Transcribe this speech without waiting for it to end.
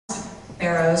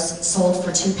sparrows sold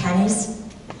for 2 pennies,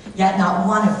 yet not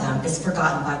one of them is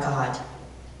forgotten by God.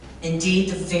 Indeed,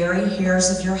 the very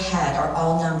hairs of your head are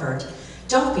all numbered.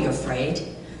 Don't be afraid.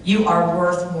 You are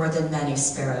worth more than many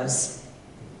sparrows.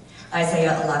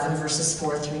 Isaiah 11, verses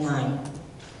 4 through 9.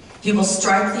 He will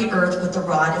strike the earth with the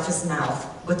rod of his mouth.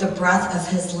 With the breath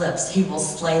of his lips, he will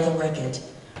slay the wicked.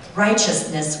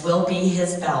 Righteousness will be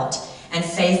his belt, and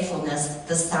faithfulness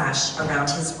the sash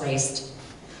around his waist.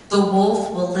 The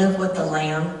wolf will live with the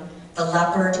lamb. The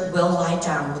leopard will lie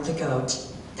down with the goat.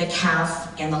 The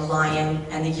calf and the lion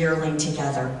and the yearling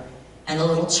together, and a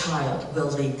little child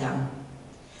will lead them.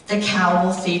 The cow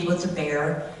will feed with the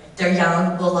bear. Their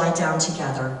young will lie down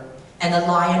together, and the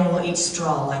lion will eat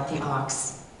straw like the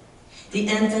ox. The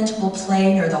infant will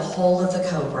play near the hole of the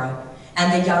cobra,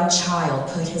 and the young child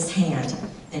put his hand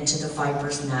into the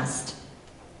viper's nest.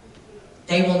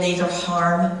 They will neither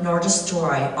harm nor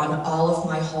destroy on all of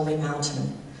my holy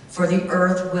mountain, for the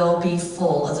earth will be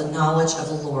full of the knowledge of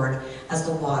the Lord as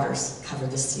the waters cover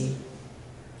the sea.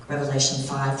 Revelation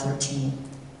 5:13.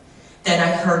 Then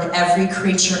I heard every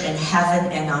creature in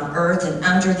heaven and on earth and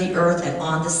under the earth and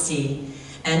on the sea,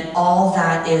 and all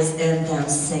that is in them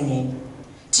singing,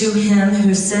 to him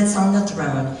who sits on the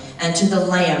throne and to the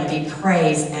Lamb be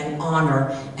praise and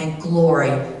honor and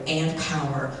glory and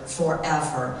power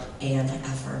forever and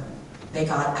ever. May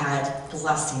God add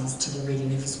blessings to the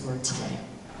reading of his word today.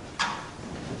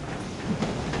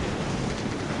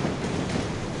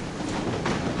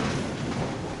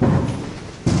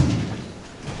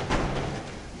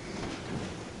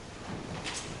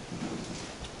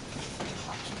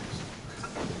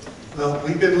 Well,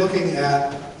 we've been looking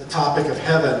at the topic of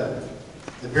heaven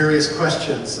and various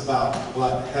questions about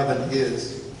what heaven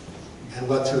is and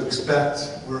what to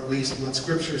expect, or at least what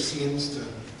Scripture seems to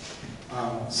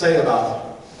say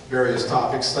about various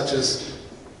topics, such as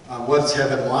what's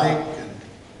heaven like, and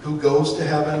who goes to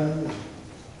heaven,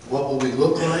 what will we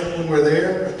look like when we're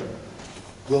there,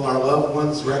 will our loved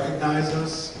ones recognize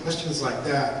us, questions like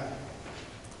that.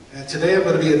 And today I'm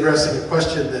going to be addressing a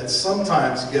question that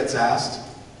sometimes gets asked,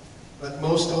 but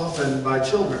most often by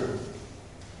children.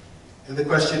 And the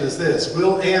question is this: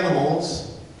 will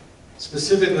animals,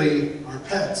 specifically our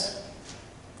pets,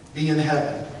 be in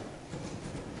heaven?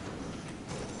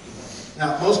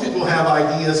 Now, most people have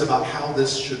ideas about how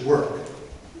this should work.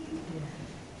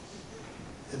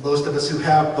 And most of us who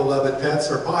have beloved pets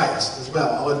are biased as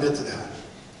well, I'll admit to that.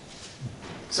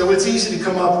 So it's easy to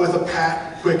come up with a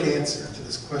pat, quick answer to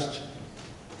this question.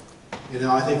 You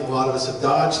know, I think a lot of us have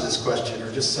dodged this question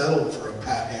or just settled for a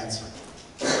pat answer.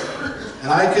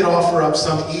 And I could offer up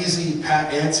some easy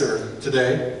pat answer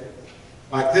today,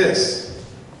 like this: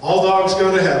 all dogs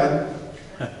go to heaven.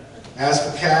 As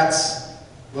for cats,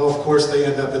 well, of course they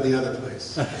end up in the other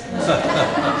place.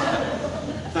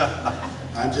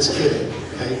 I'm just kidding,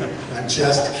 okay? I'm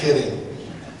just kidding.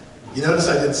 You notice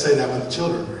I didn't say that when the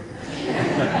children were here.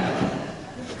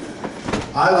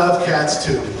 I love cats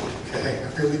too, okay?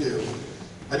 I really do.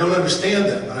 I don't understand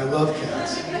them, but I love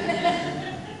cats.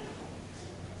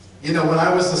 You know, when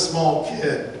I was a small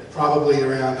kid, probably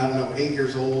around, I don't know, 8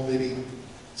 years old, maybe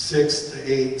 6 to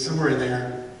 8, somewhere in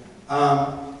there,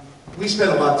 we spent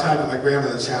a lot of time at my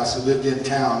grandmother's house, who lived in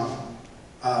town.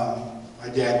 My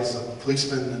dad was a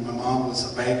policeman and my mom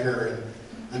was a banker, and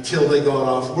until they got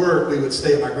off work, we would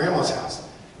stay at my grandma's house,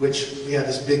 which we had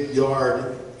this big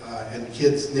yard and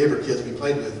kids, neighbor kids we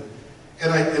played with.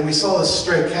 And we saw this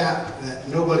stray cat that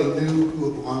nobody knew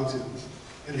who it belonged to.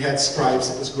 And it had stripes,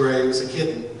 it was gray, it was a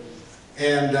kitten.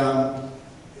 And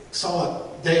saw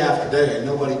it day after day, and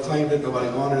nobody claimed it, nobody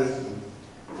wanted it. And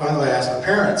finally I asked my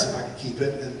parents if I could keep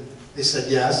it, and they said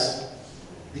yes,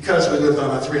 because we lived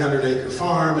on a 300-acre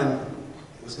farm and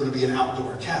it was going to be an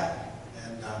outdoor cat.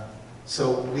 And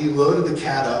so we loaded the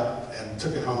cat up and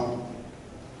took it home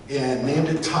and named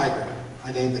it Tiger.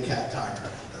 I named the cat Tiger.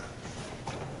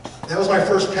 That was my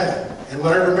first pet. And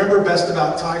what I remember best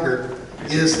about Tiger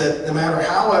is that no matter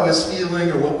how I was feeling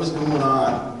or what was going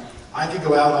on, I could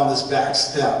go out on this back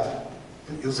step.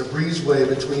 It was a breezeway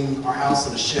between our house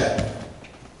and a shed.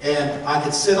 And I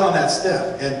could sit on that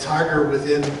step, and Tiger,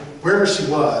 within wherever she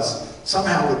was,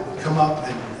 somehow would come up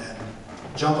and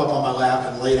jump up on my lap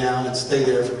and lay down and stay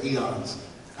there for eons.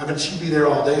 I mean, she'd be there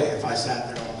all day if I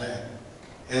sat there all day.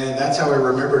 And that's how I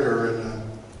remembered her, and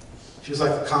she was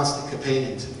like a constant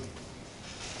companion to me.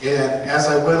 And as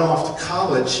I went off to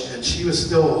college, and she was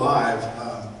still alive,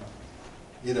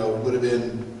 you know, would have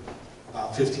been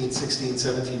about 15, 16,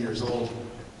 17 years old.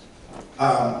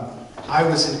 I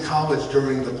was in college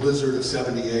during the blizzard of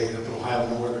 '78 up in Ohio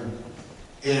Northern.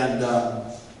 And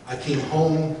I came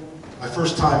home my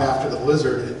first time after the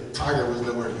blizzard, and Tiger was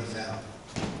nowhere to be found.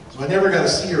 So I never got to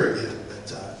see her again.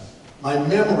 But my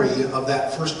memory of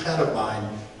that first pet of mine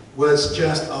was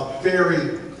just a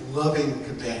very loving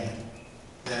companion.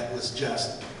 That was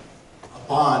just a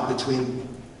bond between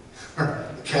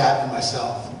the cat and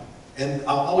myself. And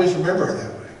I'll always remember her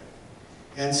that way.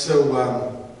 And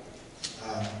so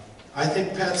I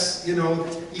think pets, you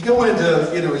go into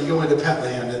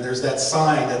Petland and there's that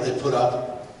sign that they put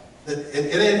up. And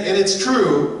it's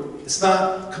true, it's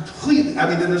not complete. I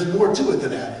mean, there's more to it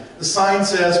than that. The sign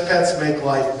says pets make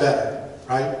life better,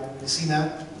 right? You seen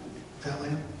that,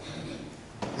 Petland?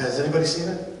 Has anybody seen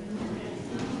it?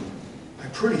 I'm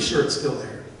pretty sure it's still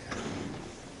there.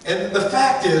 And the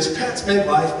fact is, pets make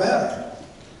life better.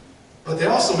 But they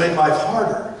also make life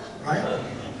harder, right?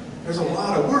 There's a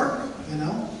lot of work,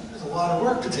 There's a lot of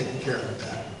work to taking care of a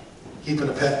pet, keeping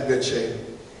a pet in good shape.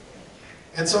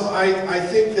 And so I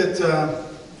think that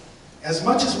as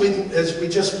much as we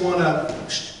just want to,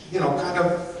 kind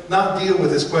of not deal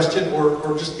with this question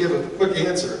or just give a quick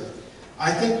answer,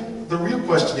 I think the real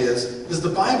question is, does the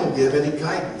Bible give any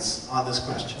guidance on this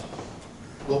question?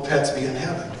 Will pets be in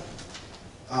heaven?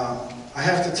 I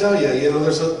have to tell you,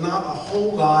 there's not a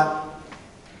whole lot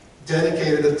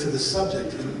dedicated to the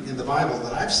subject in the Bible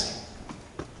that I've seen.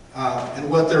 And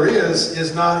what there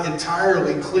is not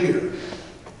entirely clear.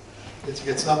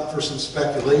 It's up for some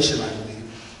speculation, I believe.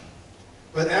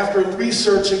 But after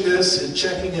researching this and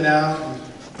checking it out and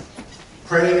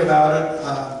praying about it,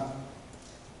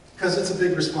 because it's a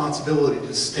big responsibility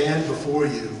to stand before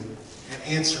you and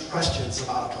answer questions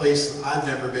about a place that I've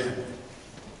never been,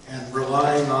 and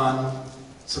relying on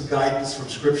some guidance from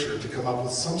Scripture to come up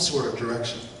with some sort of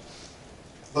direction.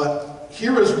 But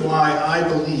here is why I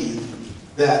believe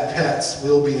that pets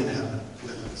will be in heaven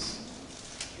with us.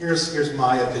 Here's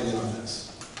my opinion on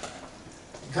this.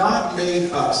 God made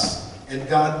us, and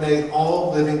God made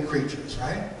all living creatures,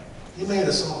 right? He made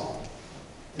us all.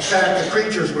 In fact, the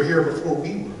creatures were here before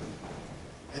we were.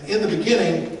 And in the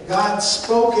beginning, God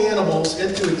spoke animals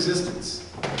into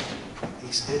existence.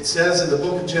 It says in the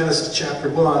book of Genesis chapter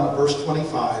 1, verse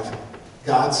 25,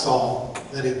 God saw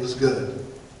that it was good.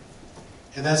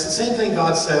 And that's the same thing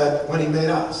God said when He made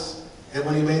us and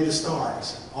when He made the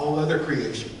stars, all other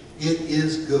creation. It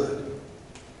is good.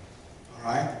 All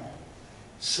right?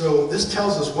 So this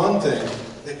tells us one thing,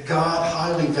 that God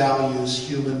highly values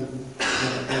human,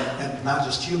 and not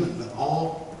just human, but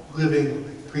all living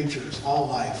creatures, all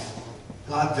life.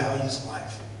 God values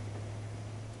life.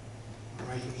 All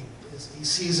right? He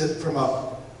sees it from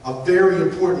a very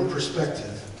important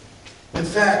perspective. In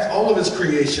fact, all of His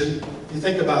creation, if you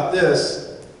think about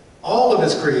this, all of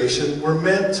His creation were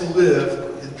meant to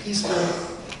live in peaceful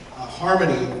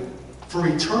harmony for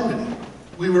eternity.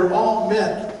 We were all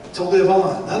meant to live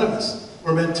on. None of us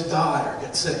were meant to die or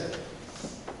get sick.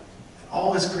 And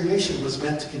all His creation was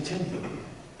meant to continue.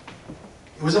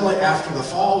 It was only after the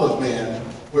fall of man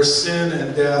where sin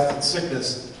and death and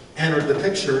sickness entered the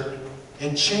picture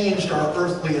and changed our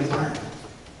earthly environment.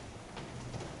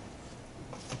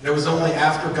 It was only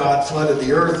after God flooded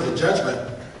the earth in judgment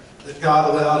that God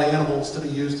allowed animals to be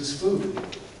used as food.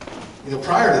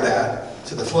 Prior to that,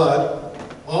 to the flood,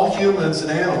 all humans and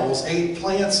animals ate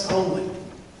plants only.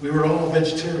 We were all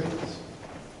vegetarians.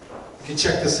 You can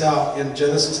check this out in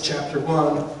Genesis chapter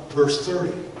 1, verse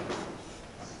 30.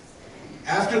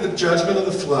 After the judgment of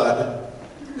the flood,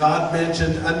 God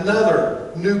mentioned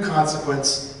another new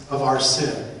consequence of our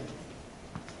sin.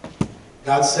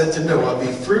 God said to Noah,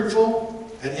 "Be fruitful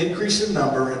and increase in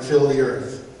number and fill the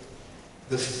earth.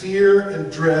 The fear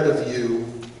and dread of you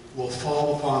will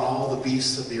fall upon all the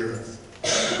beasts of the earth,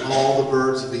 and all the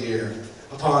birds of the air,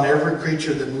 upon every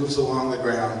creature that moves along the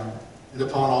ground, and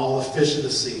upon all the fish of the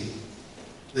sea.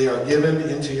 They are given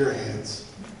into your hands.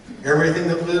 Everything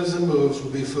that lives and moves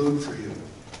will be food for you.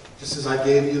 Just as I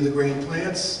gave you the green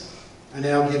plants, I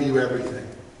now give you everything.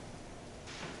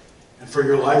 And for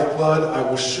your lifeblood, I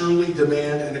will surely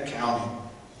demand an accounting.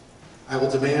 I will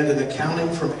demand an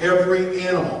accounting from every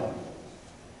animal,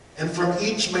 and from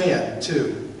each man,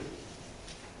 too.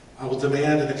 I will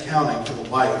demand an accounting for the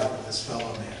life of his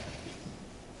fellow man."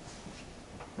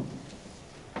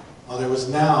 Well, there was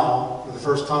now, for the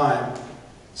first time,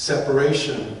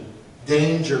 separation,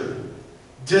 danger,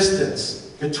 distance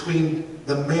between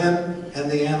the men and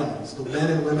the animals, the men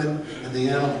and women and the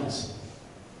animals.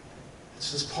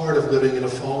 This is part of living in a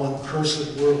fallen,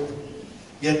 cursed world.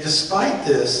 Yet despite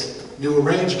this new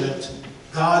arrangement,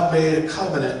 God made a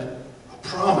covenant, a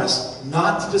promise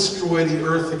not to destroy the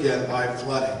earth again by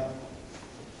flooding.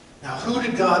 Now, who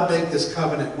did God make this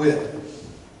covenant with?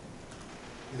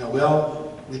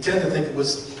 We tend to think it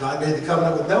was God made the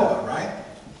covenant with Noah, right?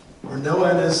 Or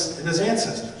Noah and his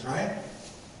ancestors, right?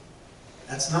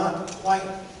 That's not quite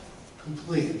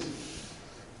complete.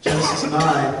 Genesis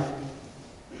 9,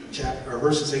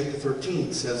 verses 8 to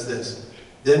 13 says this.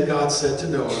 Then God said to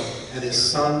Noah and his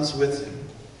sons with him,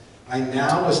 I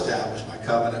now establish my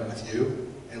covenant with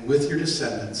you and with your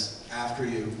descendants after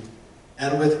you,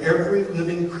 and with every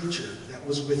living creature that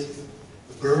was with you,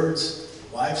 the birds,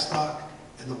 the livestock,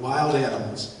 and the wild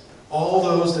animals, all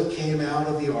those that came out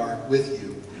of the ark with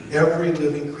you, every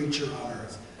living creature on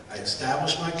earth. I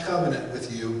establish my covenant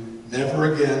with you.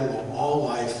 Never again will all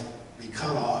life be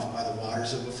cut off by the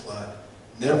waters of a flood.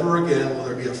 Never again will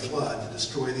there be a flood to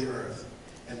destroy the earth.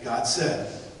 And God said,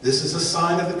 this is a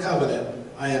sign of the covenant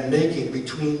I am making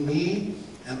between me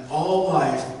and all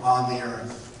life on the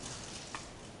earth.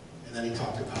 And then he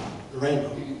talked about the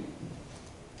rainbow.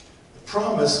 The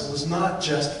promise was not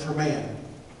just for man.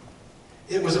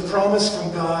 It was a promise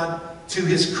from God to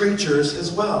his creatures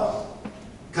as well.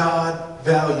 God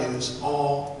values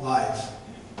all life.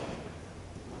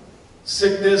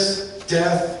 Sickness,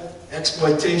 death,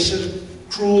 exploitation,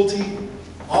 cruelty,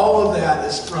 all of that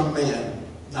is from man,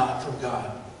 not from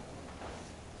God.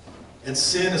 And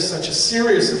sin is such a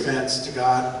serious offense to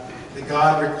God that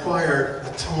God required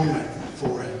atonement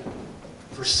for it,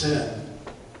 for sin,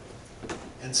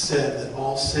 and said that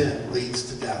all sin leads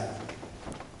to death.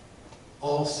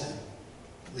 All sin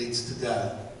leads to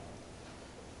death.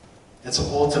 And so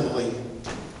ultimately,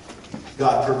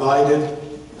 God provided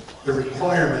the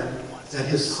requirement that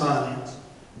his Son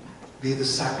be the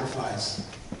sacrifice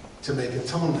to make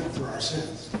atonement for our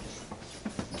sins.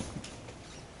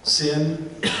 Sin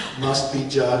must be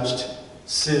judged.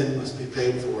 Sin must be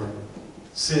paid for.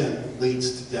 Sin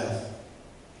leads to death.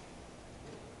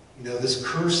 You know, this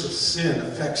curse of sin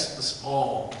affects us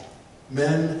all,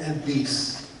 men and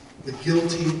beasts, the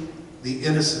guilty, the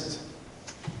innocent.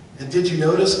 And did you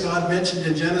notice God mentioned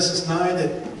in Genesis 9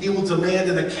 that he will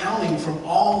demand an accounting from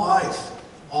all life?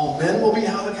 All men will be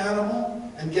held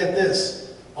accountable, and get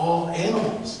this, all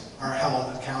animals are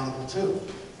held accountable too.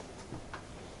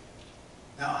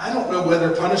 Now, I don't know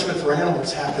whether punishment for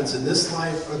animals happens in this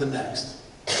life or the next.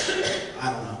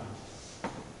 I don't know.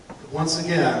 But once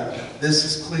again, this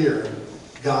is clear.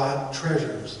 God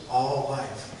treasures all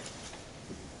life.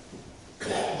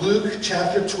 Luke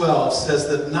chapter 12 says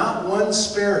that not one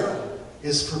sparrow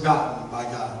is forgotten by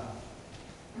God.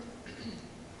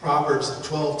 Proverbs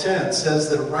 12:10 says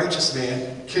that a righteous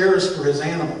man cares for his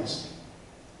animals.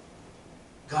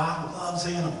 God loves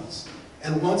animals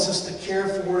and wants us to care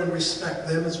for and respect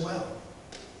them as well.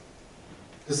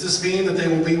 Does this mean that they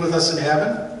will be with us in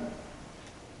heaven?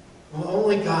 Well,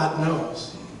 only God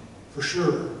knows for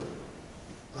sure,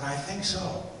 but I think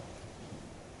so.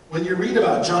 When you read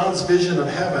about John's vision of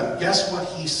heaven, guess what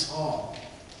he saw?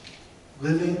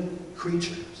 Living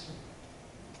creatures.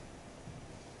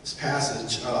 This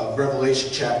passage of Revelation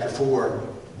chapter 4,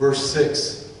 verse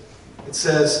 6, it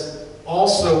says,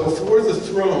 also before the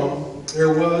throne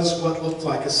there was what looked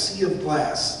like a sea of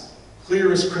glass, clear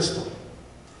as crystal.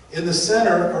 In the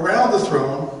center, around the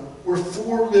throne, were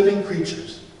 4 living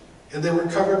creatures, and they were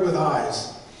covered with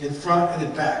eyes, in front and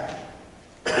in back.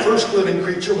 The first living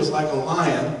creature was like a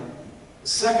lion, the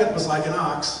second was like an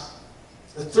ox,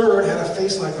 the third had a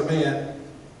face like a man,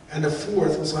 and the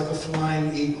fourth was like a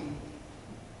flying eagle.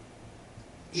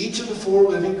 Each of the 4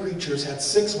 living creatures had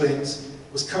 6 wings,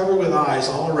 was covered with eyes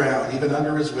all around, even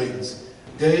under his wings.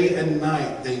 Day and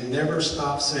night they never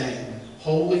stopped saying,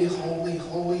 holy, holy,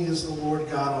 holy is the Lord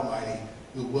God Almighty,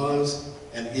 who was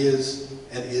and is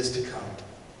to come.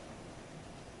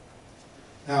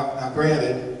 Now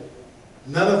granted,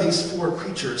 none of these 4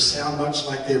 creatures sound much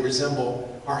like they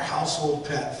resemble our household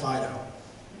pet, Fido.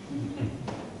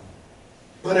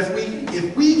 But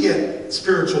if we get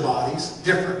spiritual bodies,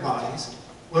 different bodies,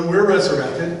 when we're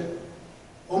resurrected,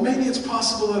 well, maybe it's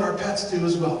possible that our pets do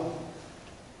as well.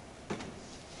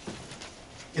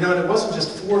 You know, and it wasn't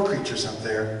just 4 creatures up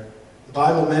there. The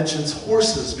Bible mentions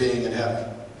horses being in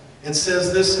heaven. It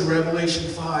says this in Revelation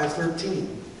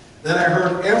 5:13. Then I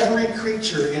heard every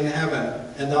creature in heaven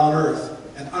and on earth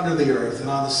and under the earth and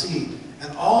on the sea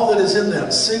and all that is in them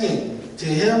singing, to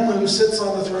him who sits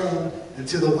on the throne and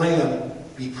to the Lamb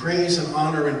be praise and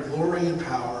honor and glory and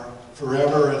power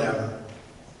forever and ever.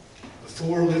 The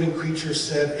 4 living creatures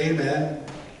said, amen,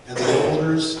 and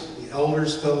the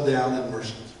elders fell down and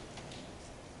worshipped.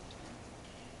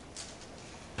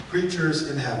 Creatures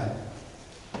in heaven.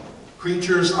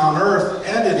 Creatures on earth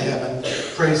and in heaven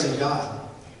praising God.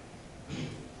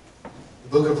 The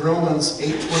book of Romans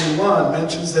 8:21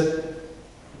 mentions that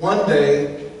one day,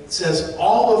 it says,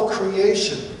 all of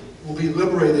creation will be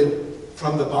liberated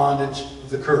from the bondage of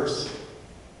the curse. It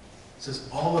says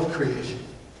all of creation.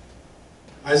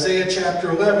 Isaiah chapter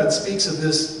 11 speaks of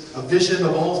this, a vision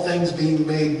of all things being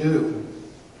made new.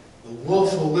 The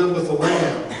wolf will live with the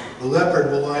lamb, the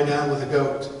leopard will lie down with the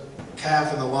goat, the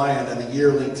calf and the lion and the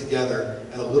yearling together,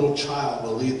 and a little child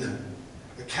will lead them.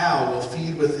 The cow will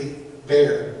feed with the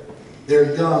bear,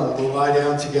 their young will lie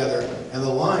down together, and the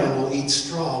lion will eat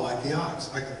straw like the ox.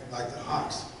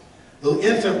 The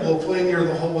infant will play near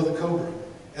the hole of the cobra,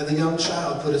 and the young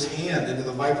child put his hand into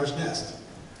the viper's nest.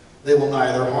 They will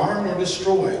neither harm nor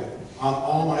destroy on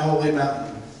all my holy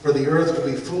mountain, for the earth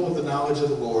will be full of the knowledge of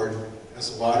the Lord as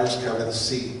the waters cover the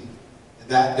sea. In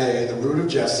that day, the root of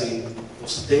Jesse will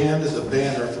stand as a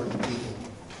banner for the people.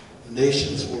 The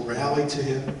nations will rally to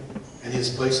him, and his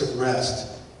place of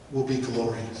rest will be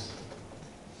glorious.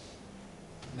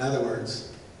 In other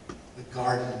words, the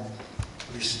garden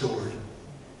restored.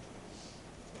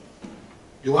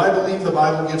 Do I believe the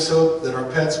Bible gives hope that our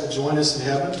pets will join us in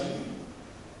heaven?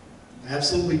 I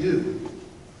absolutely do.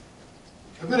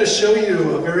 I'm going to show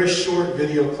you a very short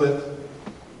video clip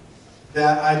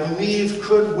that I believe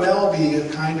could well be a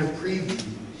kind of preview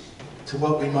to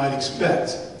what we might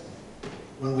expect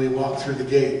when we walk through the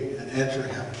gate and enter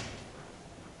heaven.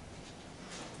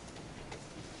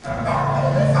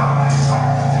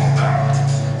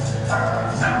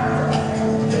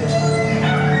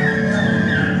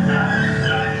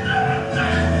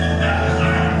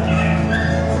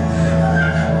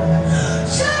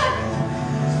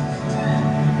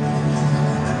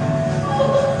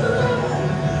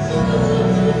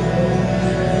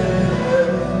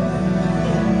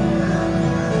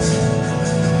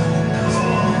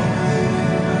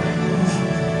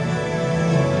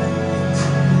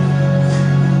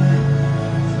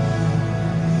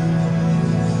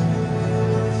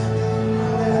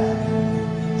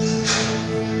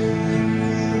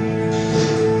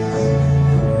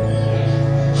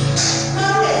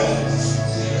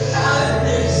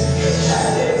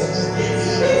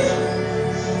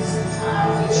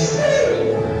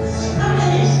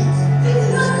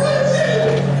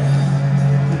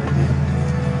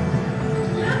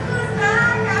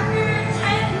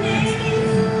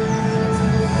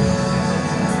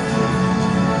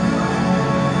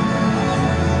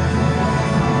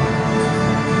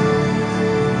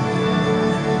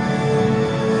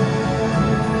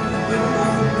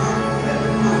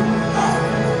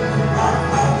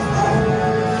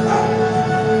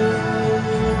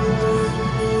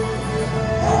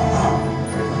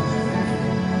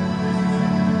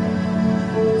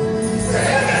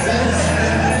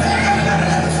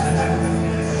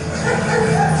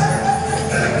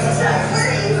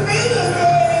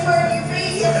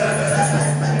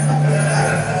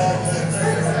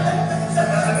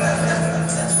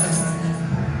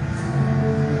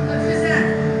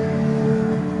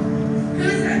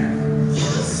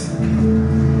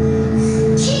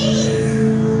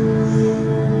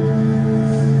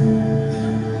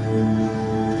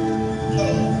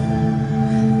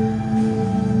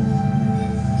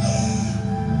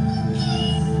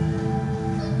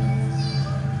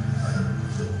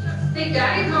 Hey,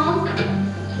 Daddy's home.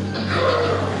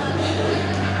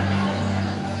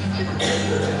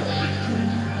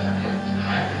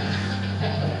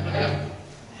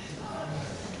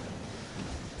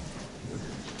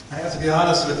 I have to be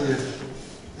honest with you,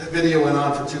 that video went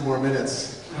on for 2 more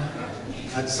minutes.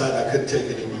 I decided I couldn't take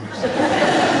it anymore.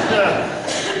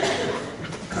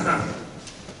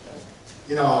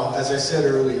 You know, as I said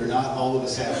earlier, not all of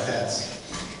us have pets.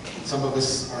 Some of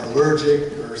us are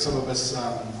allergic, or some of us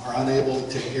are unable to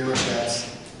take care of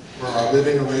pets, or our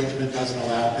living arrangement doesn't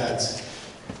allow pets.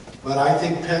 But I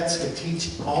think pets can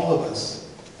teach all of us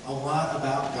a lot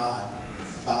about God,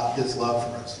 about His love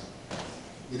for us.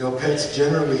 You know, pets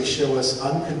generally show us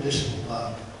unconditional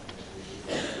love.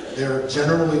 They're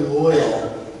generally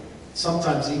loyal,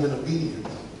 sometimes even obedient.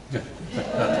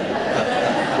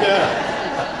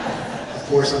 Of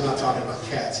course, I'm not talking about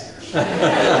cats here.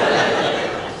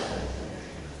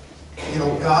 You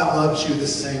know, God loves you the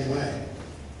same way.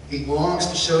 He longs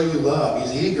to show you love.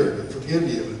 He's eager to forgive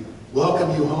you and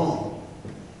welcome you home.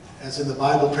 As in the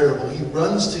Bible parable, He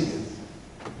runs to you.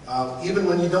 Even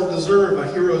when you don't deserve a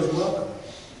hero's welcome.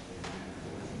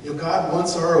 You know, God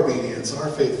wants our obedience, our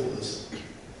faithfulness.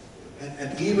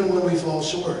 And even when we fall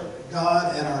short,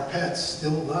 God and our pets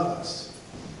still love us.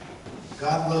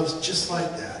 God loves just like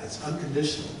that. It's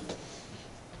unconditional.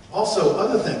 Also,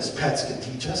 other things pets can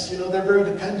teach us, you know, they're very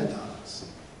dependent on us.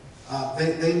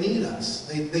 They need us.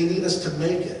 They need us to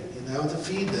make it, you know, to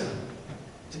feed them,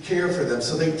 to care for them.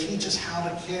 So they teach us how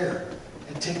to care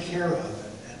and take care of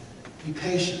and be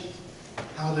patient,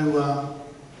 how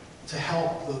to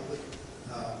help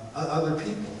other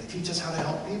people. They teach us how to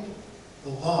help people. the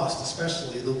lost,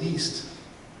 especially the least.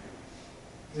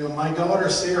 You know, my daughter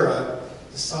Sarah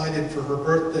decided for her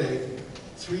birthday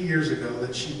 3 years ago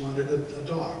that she wanted a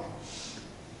dog.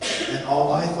 And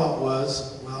all I thought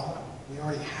was, well, we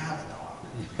already have a dog.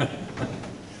 You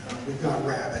know, we've got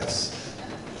rabbits,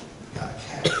 we've got a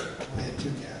cat. We had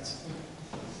 2 cats.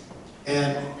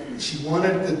 And she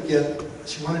wanted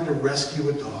to rescue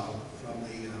a dog from the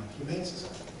Humane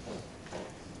Society.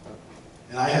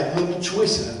 And I had little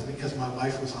choice in it because my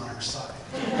wife was on her side.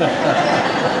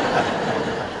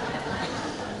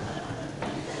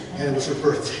 And it was her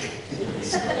birthday.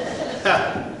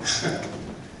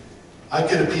 I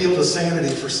could appeal to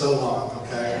sanity for so long,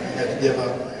 okay? I had to give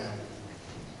up.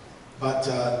 But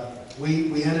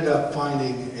we ended up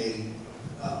finding a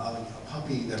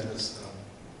puppy that was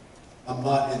a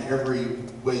mutt in every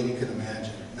way you could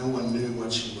imagine. No one knew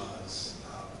what she was.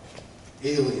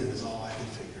 Alien is all I could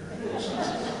figure.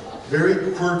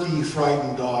 Very quirky,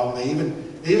 frightened dog. They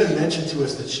even mentioned to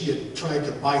us that she had tried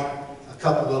to bite a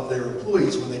couple of their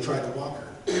employees when they tried to walk her.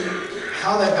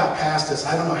 How that got past us,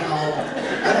 I don't know how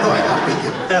we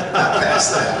got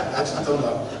past that. I just don't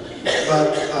know.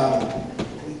 But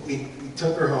we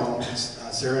took her home.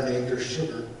 Sarah named her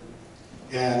Sugar.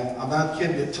 And I'm not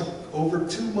kidding, it took over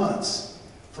 2 months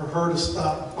for her to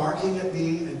stop barking at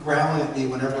me and growling at me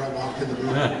whenever I walked in the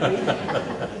room.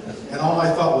 And all I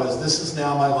thought was, this is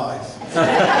now my life.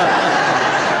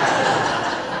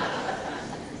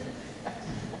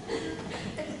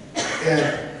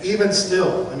 And even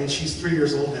still, I mean, she's 3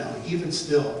 years old now, even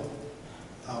still,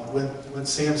 when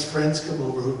Sam's friends come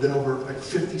over, who've been over like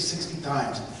 50, 60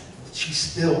 times, she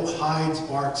still hides,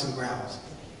 barks, and growls.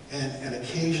 And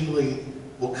occasionally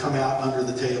will come out under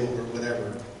the table or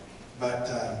whatever. But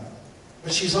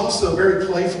she's also very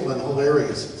playful and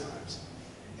hilarious at times.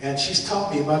 And she's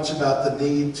taught me much about the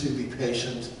need to be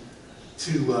patient,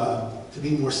 to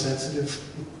be more sensitive,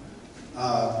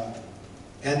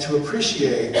 and to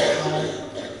appreciate how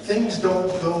things don't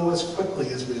go as quickly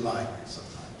as we like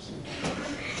sometimes.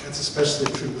 That's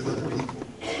especially true with other people.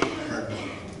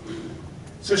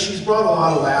 So she's brought a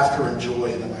lot of laughter and joy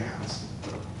into my house.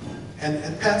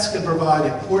 And pets can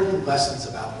provide important lessons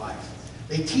about life.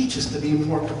 They teach us to be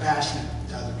more compassionate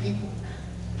to other people.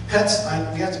 Pets,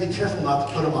 we have to be careful not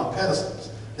to put them on pedestals.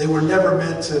 They were never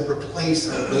meant to replace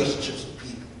our relationships with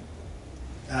people.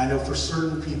 And I know for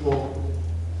certain people,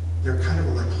 they're kind of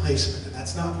a replacement, and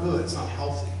that's not good, it's not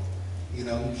healthy. You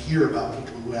know, you hear about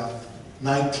people who have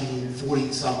 19,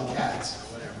 40-some cats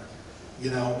or whatever.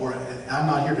 You know, and I'm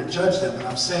not here to judge them, but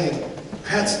I'm saying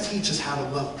pets teach us how to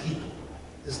love people,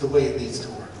 is the way it needs to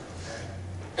work.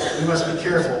 Okay? We must be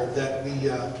careful that we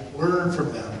learn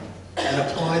from them and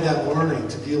apply that learning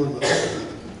to dealing with other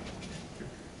people.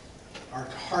 Our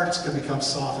hearts can become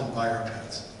softened by our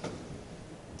pets.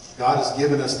 God has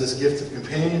given us this gift of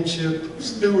companionship,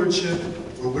 stewardship,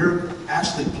 where we're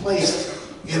actually placed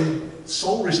in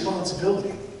sole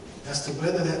responsibility as to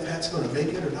whether that pet's going to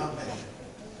make it or not make it,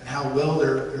 and how well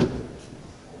their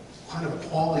kind of a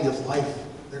quality of life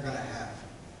they're going to have.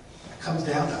 It comes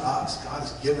down to us. God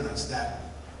has given us that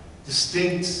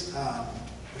distinct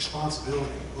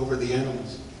responsibility over the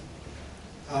animals.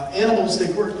 Animals,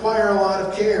 they require a lot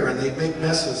of care and they make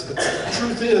messes, but the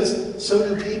truth is,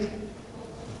 so do people.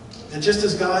 And just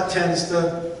as God tends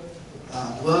to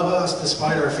love us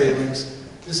despite our failings,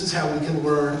 this is how we can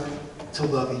learn to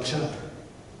love each other.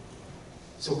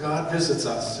 So God visits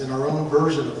us in our own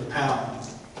version of the pound.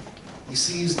 He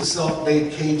sees the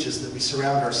self-made cages that we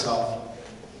surround ourselves,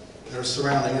 that are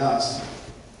surrounding us.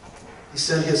 He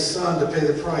sent his Son to pay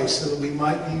the price so that we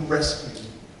might be rescued.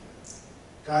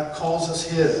 God calls us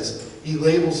his. He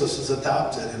labels us as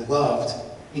adopted and loved.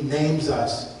 He names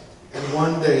us. And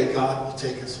one day God will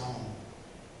take us home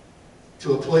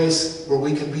to a place where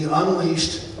we can be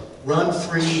unleashed, run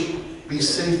free, be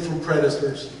safe from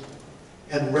predators,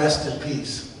 and rest in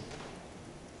peace.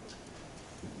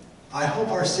 I hope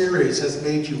our series has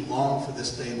made you long for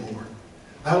this day more.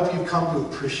 I hope you've come to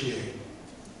appreciate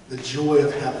the joy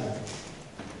of heaven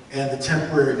and the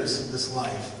temporariness of this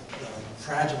life, the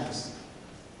fragileness,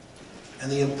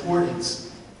 and the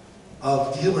importance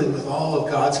of dealing with all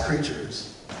of God's creatures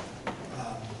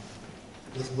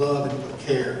with love and with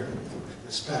care, with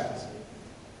respect.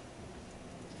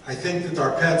 I think that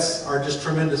our pets are just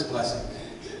tremendous blessings.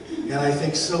 And I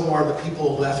think so are the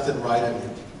people left and right of you,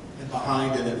 and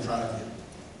behind and in front of you.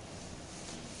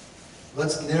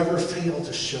 Let's never fail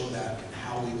to show that in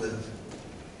how we live,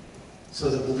 so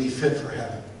that we'll be fit for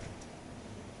heaven.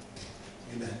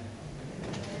 Amen.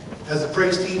 As the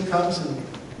praise team comes and